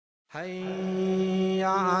حي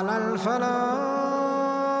على الفلاح.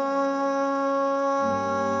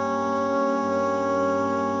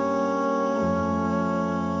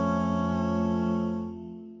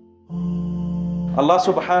 Allah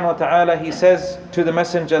subhanahu wa ta'ala, He says to the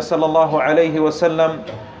Messenger sallallahu alayhi wasallam,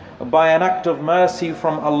 by an act of mercy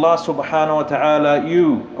from Allah subhanahu wa ta'ala,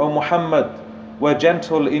 you, O Muhammad, were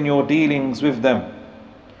gentle in your dealings with them.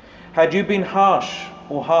 Had you been harsh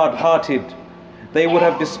or hard-hearted, they would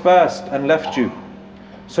have dispersed and left you.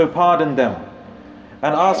 So pardon them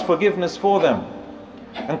and ask forgiveness for them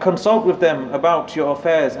and consult with them about your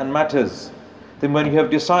affairs and matters. Then when you have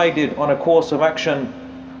decided on a course of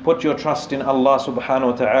action, put your trust in Allah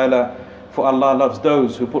subhanahu wa ta'ala, for Allah loves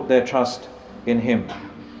those who put their trust in Him.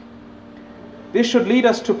 This should lead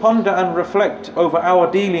us to ponder and reflect over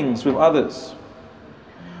our dealings with others,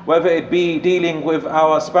 whether it be dealing with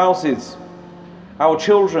our spouses, our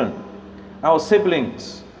children, our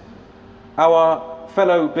siblings, our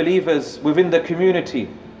fellow believers within the community.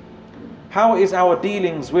 How is our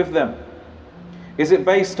dealings with them? Is it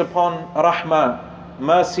based upon rahmah,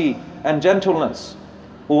 mercy and gentleness?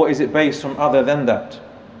 Or is it based on other than that?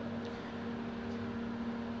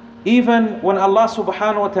 Even when Allah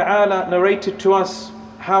subhanahu wa ta'ala narrated to us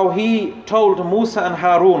how He told Musa and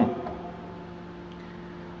Harun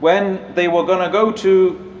when they were going to go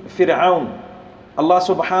to Fir'aun, Allah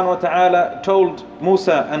subhanahu wa ta'ala told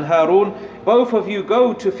Musa and Harun, both of you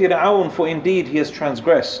go to Fir'aun, for indeed he has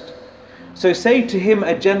transgressed. So say to him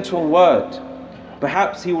a gentle word,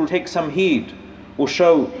 perhaps he will take some heed or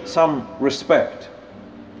show some respect.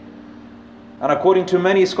 And according to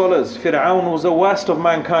many scholars, Fir'aun was the worst of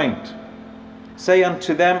mankind. Say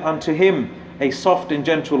unto him, a soft and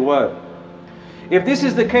gentle word. If this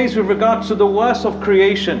is the case with regard to the worst of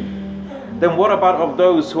creation, then what about of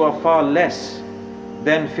those who are far less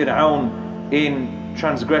than Fir'aun in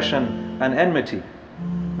transgression and enmity?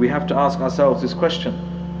 We have to ask ourselves this question.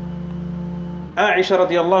 Aisha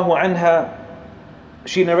radiallahu anha,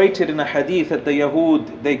 she narrated in a hadith that the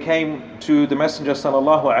Yahud, they came to the Messenger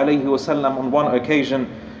sallallahu alayhi wasallam on one occasion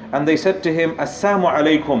and they said to him, Assalamu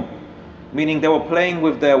alaykum, meaning they were playing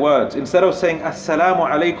with their words. Instead of saying Assalamu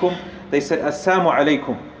alaykum, they said Assalamu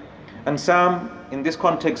alaykum. And Sam in this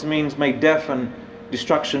context means may death and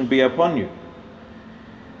destruction be upon you.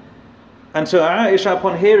 And so Aisha,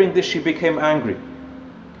 upon hearing this, she became angry.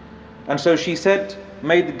 And so she said,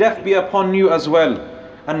 may the death be upon you as well,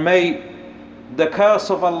 and may the curse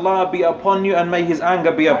of Allah be upon you, and may His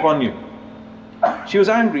anger be upon you. She was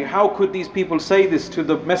angry. How could these people say this to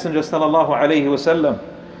the Messenger sallallahu alayhi wasallam?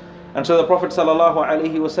 And so the Prophet sallallahu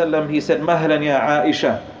alayhi wasallam, he said, Mahlan ya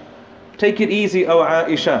Aisha, take it easy, O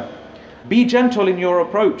Aisha. Be gentle in your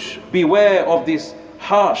approach. Beware of this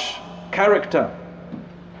harsh character.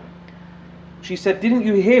 She said, didn't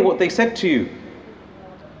you hear what they said to you?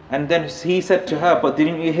 And then he said to her, but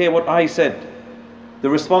didn't you hear what I said? The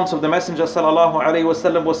response of the Messenger sallallahu alaihi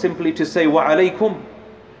wasallam was simply to say, wa alaykum,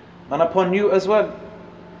 and upon you as well.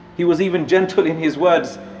 He was even gentle in his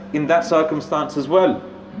words in that circumstance as well.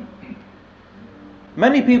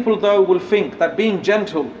 Many people though will think that being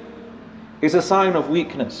gentle is a sign of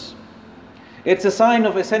weakness. It's a sign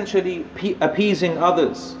of essentially appeasing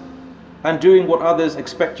others and doing what others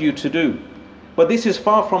expect you to do. But this is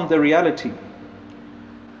far from the reality.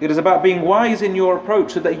 It is about being wise in your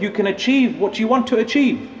approach so that you can achieve what you want to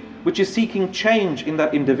achieve, which is seeking change in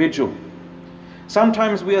that individual.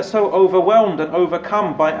 Sometimes we are so overwhelmed and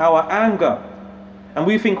overcome by our anger, and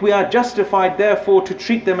we think we are justified therefore to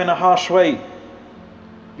treat them in a harsh way.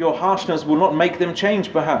 Your harshness will not make them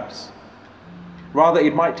change perhaps. Rather,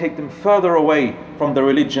 it might take them further away from the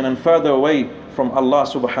religion and further away from Allah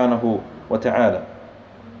subhanahu wa ta'ala.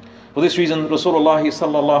 For this reason, Rasulullah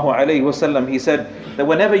sallallahu alayhi wasallam, he said that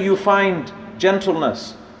whenever you find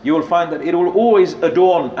gentleness, you will find that it will always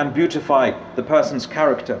adorn and beautify the person's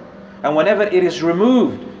character. And whenever it is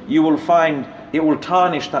removed, you will find it will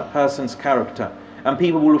tarnish that person's character. And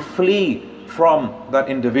people will flee from that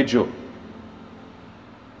individual.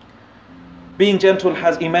 Being gentle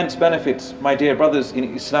has immense benefits, my dear brothers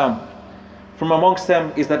in Islam. From amongst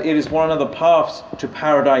them is that it is one of the paths to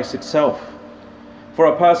paradise itself. For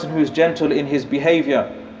a person who is gentle in his behavior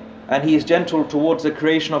and he is gentle towards the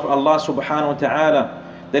creation of Allah subhanahu wa ta'ala,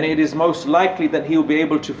 then it is most likely that he will be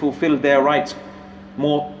able to fulfill their rights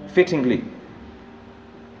more fittingly.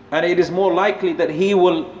 And it is more likely that he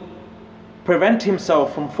will prevent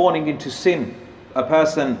himself from falling into sin. A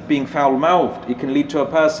person being foul-mouthed, it can lead to a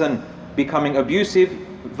person becoming abusive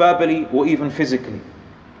verbally or even physically.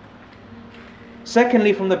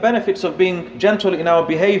 Secondly, from the benefits of being gentle in our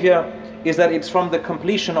behavior is that it's from the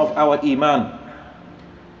completion of our iman.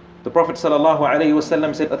 The Prophet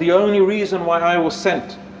ﷺ said that the only reason why I was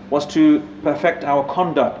sent was to perfect our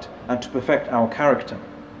conduct and to perfect our character.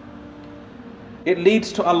 It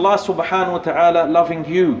leads to Allah subhanahu wa ta'ala loving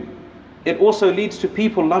you. It also leads to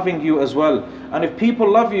people loving you as well. And if people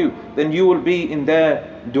love you, then you will be in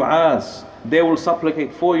their du'as. They will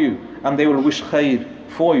supplicate for you and they will wish khair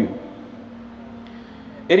for you.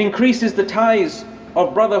 It increases the ties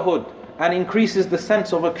of brotherhood and increases the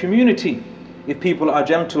sense of a community if people are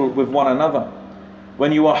gentle with one another.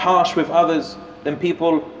 When you are harsh with others, then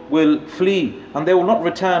people will flee and they will not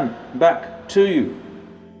return back to you.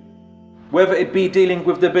 Whether it be dealing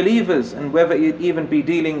with the believers and whether it even be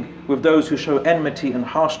dealing with those who show enmity and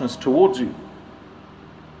harshness towards you.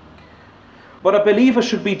 But a believer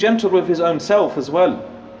should be gentle with his own self as well.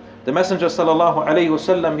 The Messenger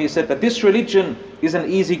ﷺ, he said that this religion is an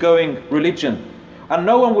easygoing religion. And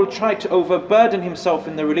no one will try to overburden himself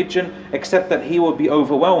in the religion except that he will be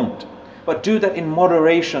overwhelmed. But do that in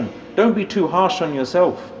moderation. Don't be too harsh on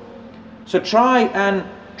yourself. So try and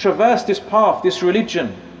traverse this path, this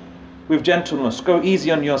religion, with gentleness. Go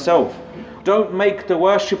easy on yourself. Don't make the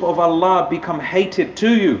worship of Allah become hated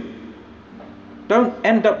to you. Don't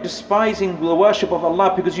end up despising the worship of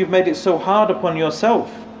Allah because you've made it so hard upon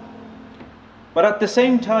yourself. But at the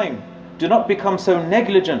same time, do not become so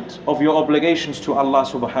negligent of your obligations to Allah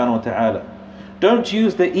subhanahu wa ta'ala. Don't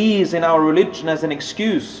use the ease in our religion as an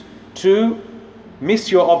excuse to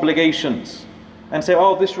miss your obligations and say,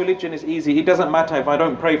 oh, this religion is easy. It doesn't matter if I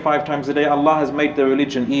don't pray 5 times a day. Allah has made the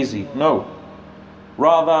religion easy. No.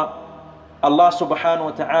 Rather, Allah subhanahu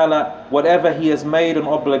wa ta'ala, whatever He has made an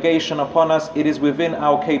obligation upon us, it is within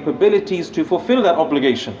our capabilities to fulfill that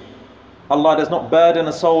obligation. Allah does not burden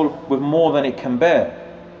a soul with more than it can bear.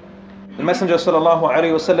 The Messenger sallallahu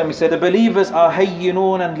alaihi wasallam, he said, the believers are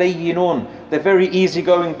hayyinun and layyinun. They're very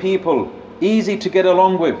easygoing people, easy to get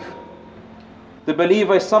along with. The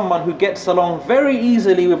believer is someone who gets along very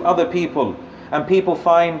easily with other people, and people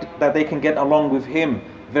find that they can get along with him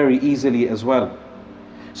very easily as well.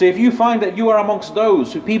 So if you find that you are amongst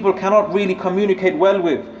those who people cannot really communicate well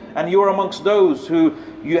with, and you are amongst those who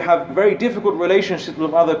you have very difficult relationships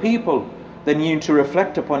with other people, then you need to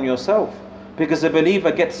reflect upon yourself. Because a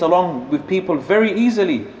believer gets along with people very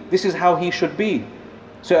easily. This is how he should be.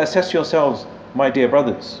 So assess yourselves, my dear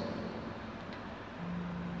brothers.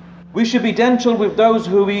 We should be gentle with those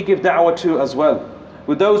who we give da'wah to as well,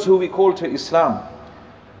 with those who we call to Islam.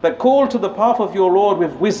 But call to the path of your Lord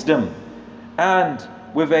with wisdom and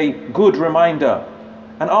with a good reminder,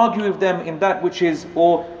 and argue with them in that which is,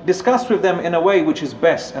 or discuss with them in a way which is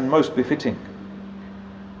best and most befitting.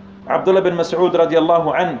 Abdullah bin Mas'ud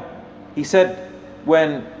radiallahu anhu, he said,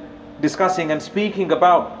 when discussing and speaking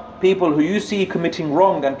about people who you see committing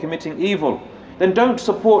wrong and committing evil, then don't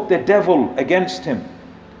support the devil against him.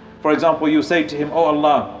 For example, you say to him, oh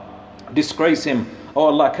Allah, disgrace him, oh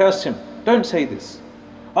Allah, curse him. Don't say this.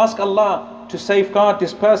 Ask Allah to safeguard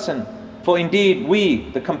this person. For indeed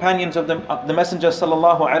we, the companions of the Messenger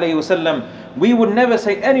sallallahu alaihi wasallam, we would never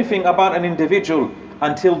say anything about an individual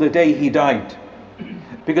until the day he died.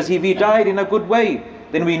 Because if he died in a good way,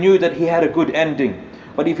 then we knew that he had a good ending.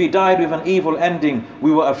 But if he died with an evil ending,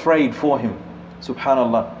 we were afraid for him.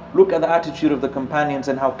 Subhanallah. Look at the attitude of the companions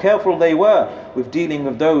and how careful they were with dealing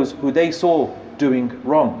with those who they saw doing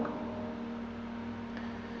wrong.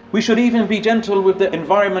 We should even be gentle with the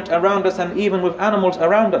environment around us and even with animals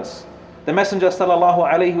around us. The Messenger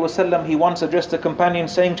sallallahu alaihi wasallam, he once addressed a companion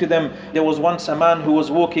saying to them, there was once a man who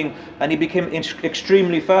was walking and he became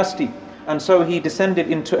extremely thirsty. And so he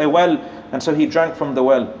descended into a well, and so he drank from the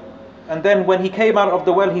well. And then when he came out of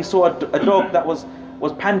the well, he saw a dog that was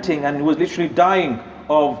panting and was literally dying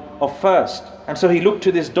of thirst. And so he looked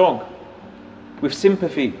to this dog with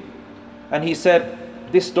sympathy, and he said,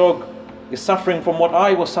 this dog is suffering from what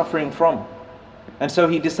I was suffering from. And so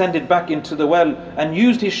he descended back into the well and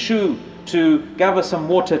used his shoe to gather some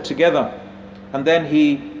water together, and then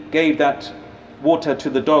he gave that water to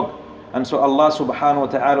the dog. And so Allah subhanahu wa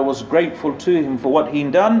ta'ala was grateful to him for what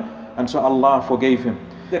he'd done, and so Allah forgave him.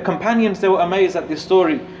 The companions, they were amazed at this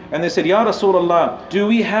story, and they said, Ya Rasulullah, do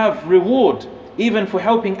we have reward even for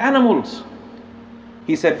helping animals?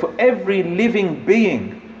 He said, for every living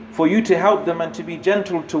being, for you to help them and to be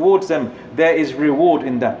gentle towards them, there is reward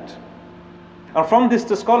in that. And from this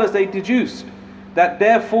the scholars, they deduced that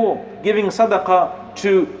therefore giving sadaqah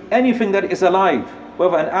to anything that is alive,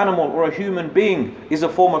 whether an animal or a human being, is a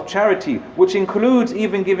form of charity, which includes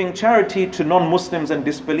even giving charity to non-Muslims and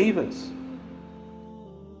disbelievers.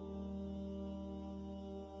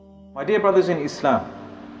 My dear brothers in Islam,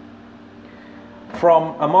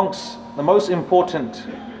 from amongst the most important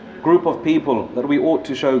group of people that we ought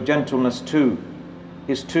to show gentleness to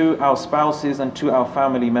is to our spouses and to our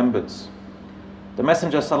family members. The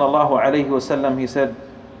Messenger sallallahu alaihi wasallam, he said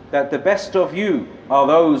that the best of you are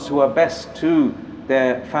those who are best to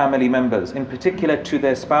their family members, in particular to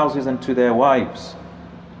their spouses and to their wives.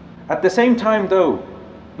 At the same time though,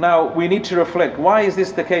 now we need to reflect, why is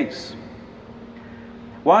this the case?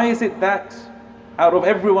 Why is it that out of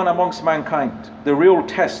everyone amongst mankind, the real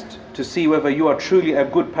test to see whether you are truly a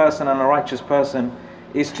good person and a righteous person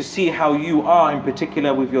is to see how you are in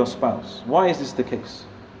particular with your spouse? Why is this the case?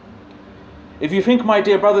 If you think, my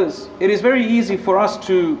dear brothers, it is very easy for us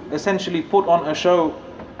to essentially put on a show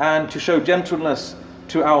and to show gentleness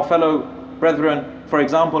to our fellow brethren, for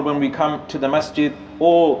example, when we come to the masjid,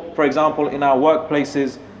 or for example in our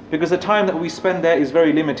workplaces, because the time that we spend there is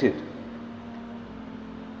very limited.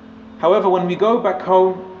 However, when we go back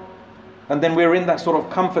home and then we're in that sort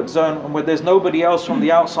of comfort zone and where there's nobody else from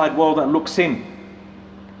the outside world that looks in,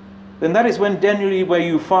 then that is when generally where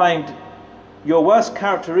you find your worst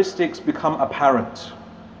characteristics become apparent.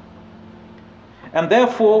 And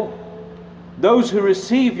therefore, those who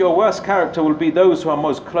receive your worst character will be those who are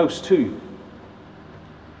most close to you.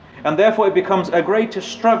 And therefore it becomes a greater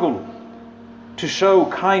struggle to show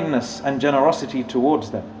kindness and generosity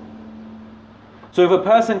towards them. So if a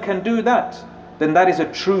person can do that, then that is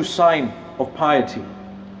a true sign of piety.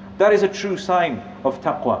 That is a true sign of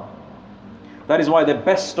taqwa. That is why the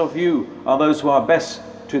best of you are those who are best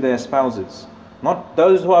to their spouses, not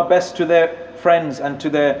those who are best to their friends and to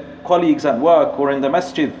their colleagues at work or in the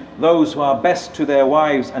masjid, those who are best to their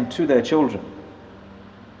wives and to their children.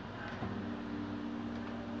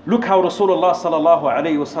 Look how Rasulullah sallallahu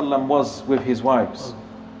alaihi wasallam was with his wives.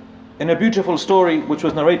 In a beautiful story which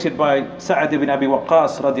was narrated by Sa'ad ibn Abi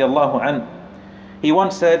Waqqas radiallahu anh, he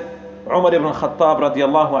once said, Umar ibn Khattab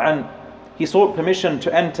radiallahu anh, he sought permission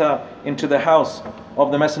to enter into the house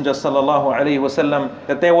of the Messenger sallallahu alaihi wasallam,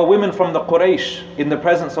 that there were women from the Quraysh in the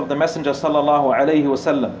presence of the Messenger sallallahu alaihi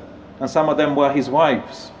wasallam, and some of them were his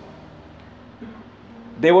wives.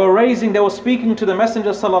 They were speaking to the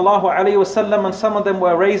Messenger sallallahu alaihi wasallam, and some of them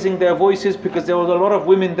were raising their voices because there was a lot of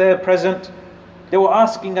women there present. They were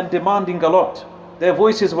asking and demanding a lot. Their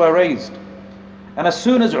voices were raised. And as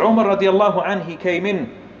soon as Umar radiallahu anh, he came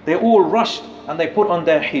in, they all rushed and they put on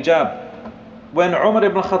their hijab. When Umar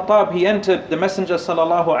ibn Khattab, he entered, the Messenger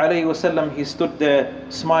sallallahu alaihi wasallam, he stood there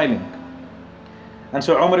smiling. And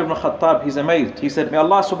so Umar ibn Khattab, he's amazed. He said, may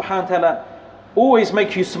Allah subhanahu wa ta'ala always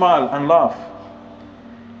make you smile and laugh.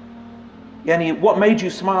 Yani, what made you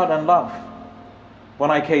smile and laugh when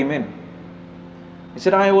I came in? He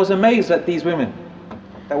said, I was amazed at these women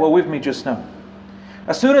that were with me just now.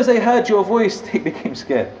 As soon as they heard your voice, they became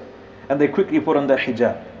scared and they quickly put on their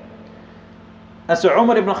hijab. And so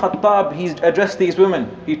Umar ibn Khattab, he addressed these women.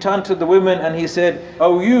 He turned to the women and he said,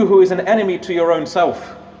 oh, you who is an enemy to your own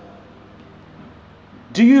self,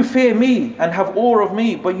 do you fear me and have awe of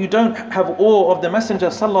me, but you don't have awe of the Messenger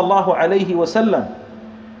sallallahu alaihi wasallam?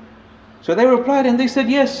 So they replied and they said,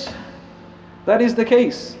 yes, that is the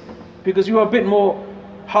case, because you are a bit more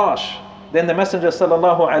harsh than the Messenger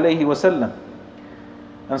sallallahu alaihi wasallam.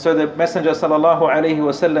 And so the Messenger sallallahu alaihi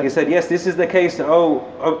wasallam, he said, yes, this is the case,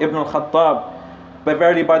 O Ibn al-Khattab, but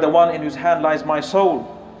verily by the one in whose hand lies my soul,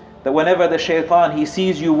 that whenever the shaitan, he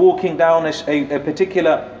sees you walking down a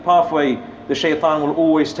particular pathway, the shaitan will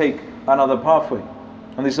always take another pathway.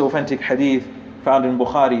 And this is authentic hadith found in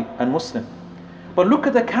Bukhari and Muslim. But look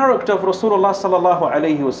at the character of Rasulullah sallallahu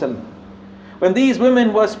alaihi wasallam. When these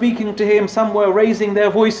women were speaking to him, some were raising their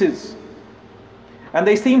voices, and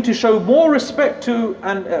they seemed to show more respect to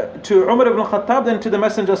Umar ibn Khattab than to the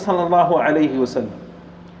Messenger sallallahu alaihi wasallam.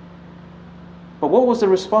 But what was the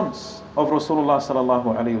response of Rasulullah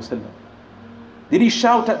sallallahu alaihi wasallam? Did he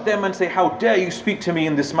shout at them and say, how dare you speak to me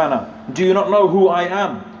in this manner? Do you not know who I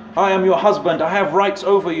am? I am your husband, I have rights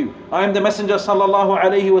over you. I am the Messenger sallallahu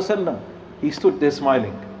alaihi wasallam. He stood there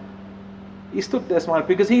smiling. He stood there smiling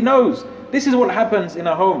because he knows this is what happens in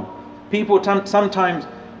a home. People sometimes,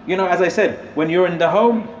 you know, as I said, when you're in the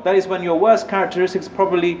home, that is when your worst characteristics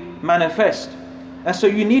probably manifest. And so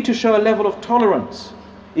you need to show a level of tolerance.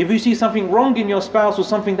 If you see something wrong in your spouse or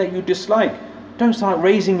something that you dislike, don't start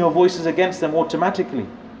raising your voices against them automatically.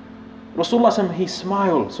 Rasulullah, he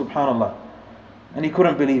smiled, subhanAllah, and he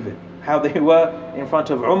couldn't believe it. How they were in front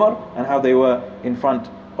of Umar and how they were in front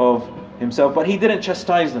of himself. But he didn't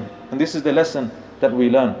chastise them. And this is the lesson that we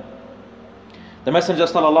learn. The Messenger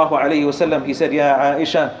sallallahu alaihi wasallam, he said, Ya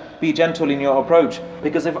Aisha, be gentle in your approach,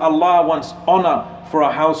 because if Allah wants honor for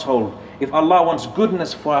a household, if Allah wants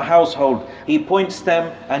goodness for a household, He points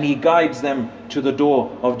them and He guides them to the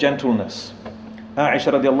door of gentleness.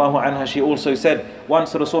 Aisha radiallahu anha, she also said,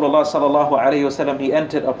 once Rasulullah sallallahu alayhi wasallam, he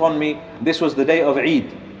entered upon me. This was the day of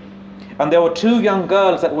Eid. And there were two young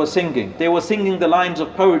girls that were singing. They were singing the lines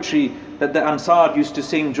of poetry that the Ansar used to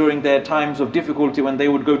sing during their times of difficulty when they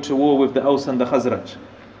would go to war with the Aws and the Khazraj.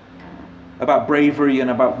 About bravery and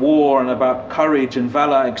about war and about courage and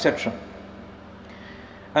valor, etc.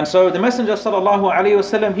 And so the Messenger sallallahu alaihi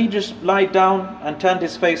wasallam, he just lied down and turned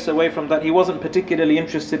his face away from that. He wasn't particularly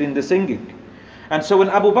interested in the singing. And so when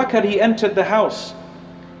Abu Bakr, he entered the house,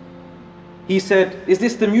 he said, "Is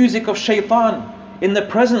this the music of shaitan in the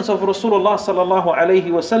presence of Rasulullah sallallahu alaihi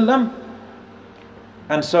wasallam?"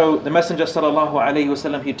 And so the Messenger sallallahu alaihi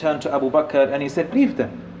wasallam, he turned to Abu Bakr and he said, "Leave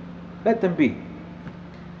them, let them be.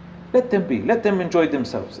 Let them be, let them enjoy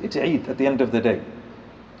themselves. It's Eid at the end of the day."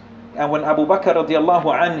 And when Abu Bakr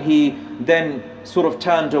radiallahu anh, he then sort of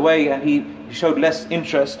turned away and he showed less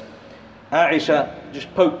interest, Aisha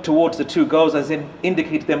just poked towards the two girls as in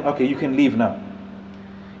indicated them, okay, you can leave now.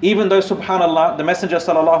 Even though subhanallah, the Messenger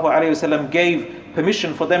sallallahu alaihi wasallam gave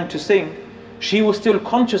permission for them to sing, she was still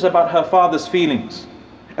conscious about her father's feelings.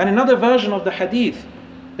 And another version of the hadith,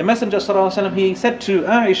 the Messenger sallallahu alaihi wasallam, he said to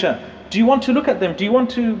Aisha, "Do you want to look at them? Do you want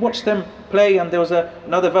to watch them play?" And there was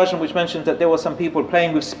another version which mentions that there were some people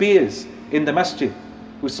playing with spears in the masjid,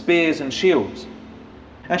 with spears and shields.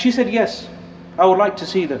 And she said, "Yes, I would like to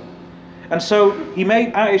see them." And so he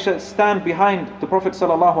made Aisha stand behind the Prophet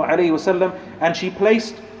sallallahu alaihi wasallam, and she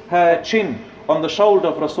placed her chin on the shoulder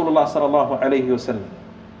of Rasulullah sallallahu alaihi wasallam.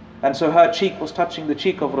 And so her cheek was touching the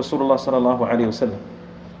cheek of Rasulullah sallallahu alaihi wasallam.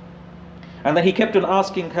 And then he kept on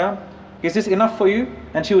asking her, "Is this enough for you?"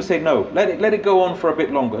 And she would say, "No, let it go on for a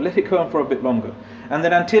bit longer. Let it go on for a bit longer." And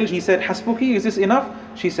then until he said, "Hasbuki, is this enough?"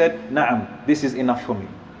 She said, "Na'am, this is enough for me."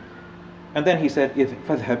 And then he said,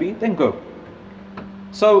 "Fadhhabi, then go."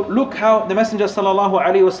 So look how the Messenger sallallahu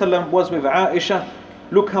alaihi wasallam was with Aisha.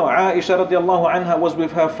 Look how Aisha radiallahu anha was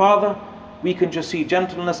with her father. We can just see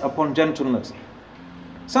gentleness upon gentleness.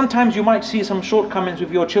 Sometimes you might see some shortcomings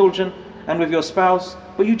with your children and with your spouse,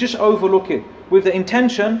 but you just overlook it with the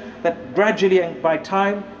intention that gradually and by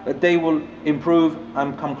time that they will improve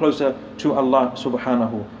and come closer to Allah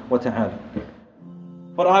subhanahu wa ta'ala.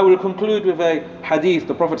 But I will conclude with a hadith.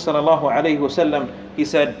 The Prophet sallallahu alaihi wasallam, he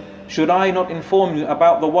said, "Should I not inform you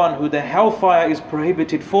about the one who the hellfire is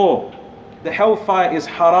prohibited for?" The hellfire is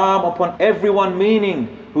haram upon everyone, meaning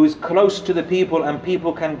who is close to the people and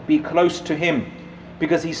people can be close to him,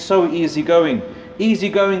 because he's so easygoing.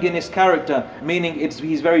 Easygoing in his character, meaning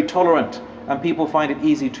he's very tolerant and people find it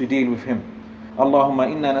easy to deal with him. اللهم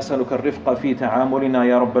إنا نسألك الرفق في تعاملنا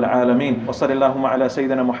يا رب العالمين وصلى اللهم على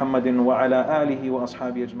سيدنا محمد وعلى آله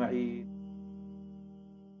وأصحابه أجمعين.